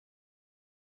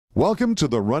Welcome to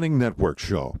the Running Network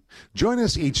Show. Join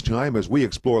us each time as we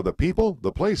explore the people,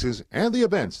 the places, and the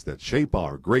events that shape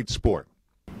our great sport.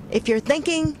 If you're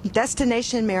thinking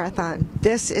Destination Marathon,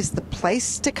 this is the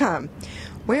place to come.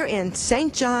 We're in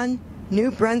St. John, New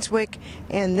Brunswick,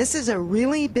 and this is a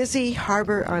really busy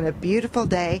harbor on a beautiful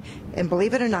day, and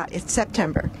believe it or not, it's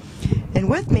September. And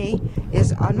with me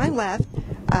is, on my left,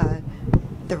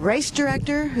 the race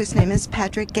director, whose name is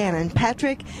Patrick Gannon.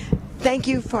 Patrick, thank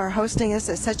you for hosting us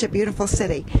at such a beautiful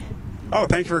city. Oh,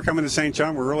 thank you for coming to St.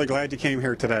 John. We're really glad you came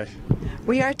here today.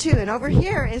 We are too. And over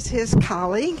here is his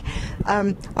colleague,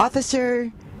 Officer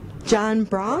John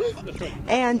Brom.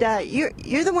 And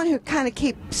you're the one who kind of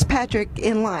keeps Patrick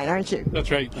in line, aren't you?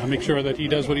 That's right. I make sure that he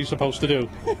does what he's supposed to do.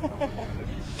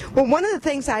 Well, one of the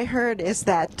things I heard is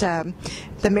that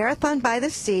the Marathon by the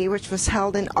Sea, which was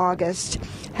held in August,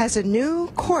 has a new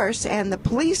course, and the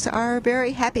police are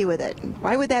very happy with it.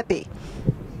 Why would that be?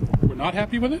 We're not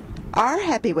happy with it? Are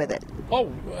happy with it.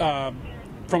 Oh,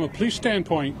 from a police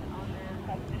standpoint,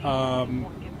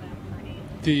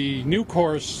 the new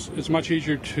course is much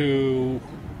easier to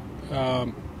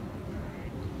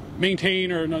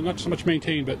maintain, or not so much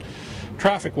maintain, but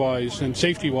traffic-wise and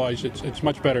safety-wise, it's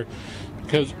much better.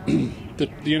 Because the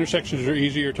intersections are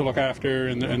easier to look after,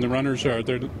 and the runners are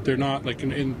they're not like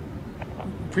in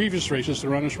previous races. The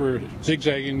runners were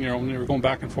zigzagging, and they were going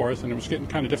back and forth, and it was getting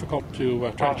kind of difficult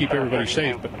to try to keep everybody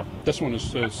safe. But this one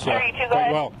is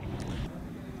quite well.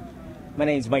 My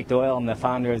name is Mike Doyle. I'm the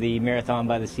founder of the Marathon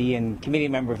by the Sea and committee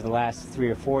member for the last 3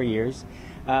 or 4 years.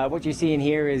 What you're seeing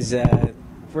here is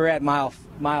we're at mile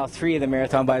 3 of the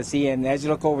Marathon by the Sea, and as you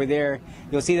look over there,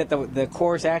 you'll see that the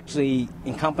course actually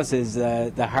encompasses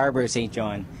the harbor of St.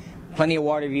 John. Plenty of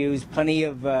water views, plenty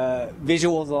of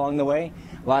visuals along the way,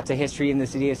 lots of history in the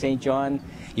city of St. John.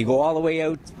 You go all the way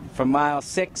out from mile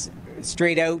 6,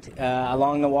 straight out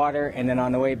along the water, and then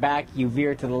on the way back you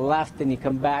veer to the left and you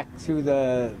come back through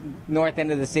the north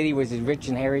end of the city, which is rich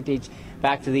in heritage,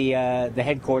 back to the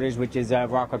headquarters, which is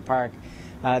Rockwood Park.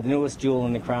 The newest jewel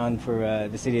in the crown for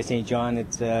the city of St. John.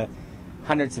 It's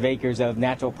hundreds of acres of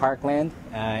natural parkland,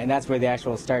 and that's where the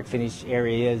actual start-finish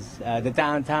area is. The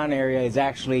downtown area is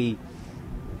actually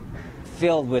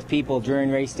filled with people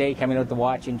during race day coming out to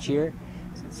watch and cheer.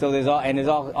 So there's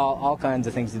all kinds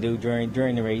of things to do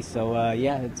during the race. So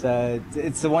yeah,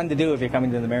 it's the one to do if you're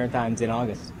coming to the Maritimes in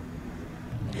August.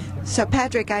 So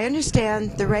Patrick, I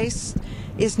understand the race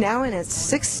is now in its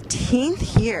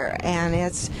 16th year, and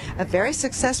it's a very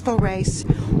successful race.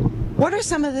 What are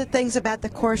some of the things about the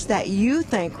course that you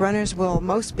think runners will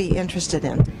most be interested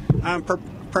in?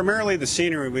 Primarily the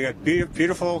scenery. We got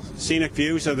beautiful scenic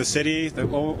views of the city that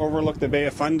overlook the Bay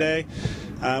of Fundy.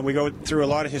 We go through a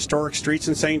lot of historic streets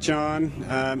in St. John,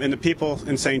 and the people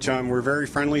in St. John, we're a very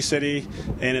friendly city,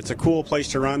 and it's a cool place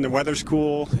to run. The weather's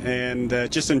cool, and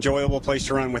just an enjoyable place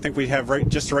to run. I think we have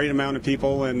just the right amount of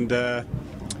people, and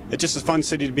it's just a fun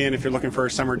city to be in if you're looking for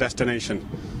a summer destination.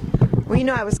 Well,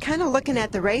 I was kind of looking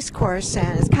at the race course,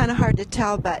 and it's kind of hard to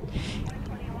tell, but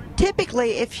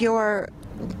typically if you're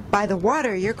by the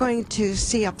water, you're going to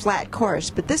see a flat course,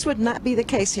 but this would not be the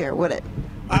case here, would it?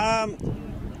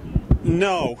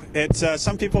 No, it's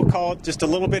some people call it just a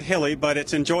little bit hilly, but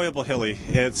it's enjoyable hilly.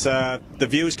 It's the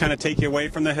views kind of take you away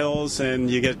from the hills, and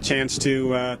you get a chance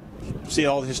to see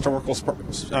all the historical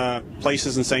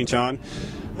places in St. John.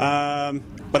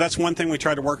 But that's one thing we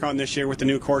tried to work on this year with the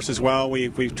new course as well.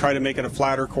 We've tried to make it a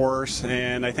flatter course,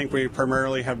 and I think we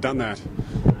primarily have done that.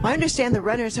 I understand the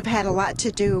runners have had a lot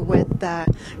to do with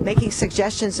making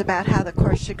suggestions about how the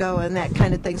course should go and that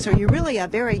kind of thing. So you're really a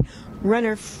very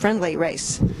runner-friendly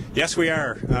race. Yes, we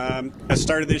are. At the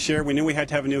start of this year, we knew we had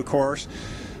to have a new course.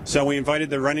 So we invited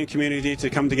the running community to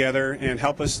come together and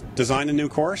help us design a new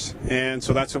course. And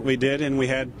so that's what we did. And we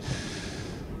had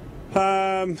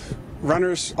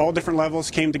runners, all different levels,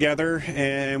 came together,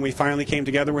 and we finally came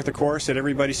together with a course that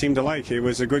everybody seemed to like. It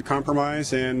was a good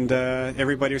compromise, and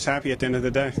everybody was happy at the end of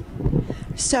the day.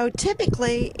 So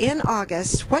typically in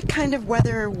August, what kind of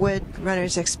weather would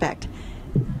runners expect?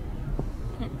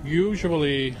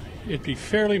 Usually it'd be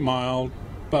fairly mild,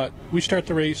 but we start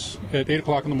the race at 8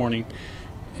 o'clock in the morning,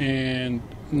 and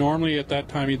normally at that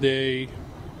time of day,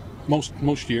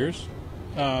 most years,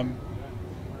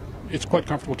 it's quite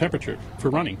comfortable temperature for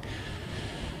running.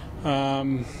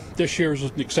 This year was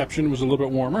an exception. It was a little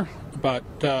bit warmer, but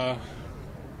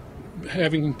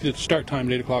having the start time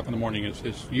at 8 o'clock in the morning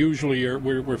is usually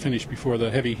we're finished before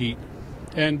the heavy heat.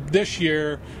 And this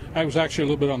year I was actually a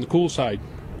little bit on the cool side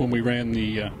when we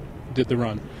did the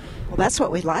run. Well, that's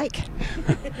what we like.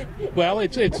 Well,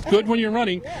 it's good when you're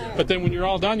running, but then when you're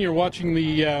all done, you're watching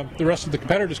the rest of the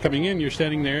competitors coming in. You're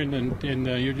standing there, and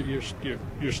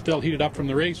you're still heated up from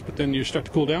the race, but then you start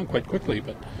to cool down quite quickly.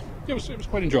 But it was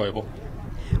quite enjoyable.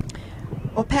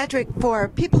 Well, Patrick, for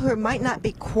people who might not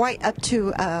be quite up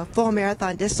to a full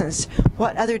marathon distance,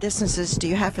 what other distances do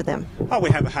you have for them? Oh,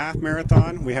 we have a half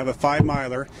marathon, we have a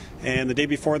 5-miler, and the day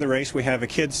before the race we have a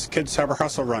kids Summer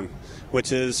Hustle Run,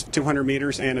 which is 200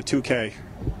 meters and a 2K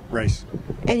race.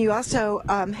 And you also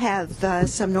have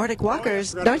some Nordic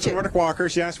walkers, don't you? Nordic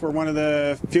walkers, yes. We're one of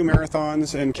the few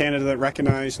marathons in Canada that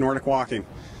recognize Nordic walking.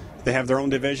 They have their own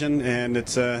division, and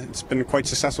it's been quite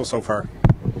successful so far.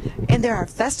 And there are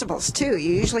festivals too.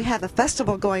 You usually have a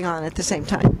festival going on at the same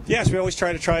time. Yes, we always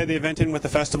try the event in with the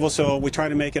festival, so we try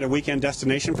to make it a weekend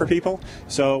destination for people.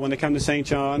 So when they come to St.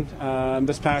 John,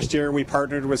 this past year we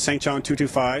partnered with St. John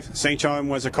 225. St. John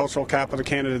was a cultural capital of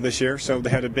Canada this year, so they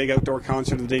had a big outdoor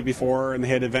concert the day before, and they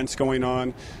had events going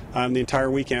on the entire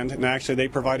weekend. And actually they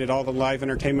provided all the live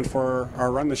entertainment for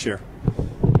our run this year.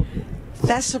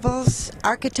 Festivals,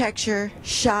 architecture,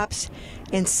 shops,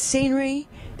 and scenery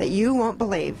that you won't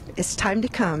believe. It's time to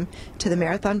come to the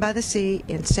Marathon by the Sea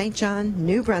in St. John,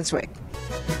 New Brunswick.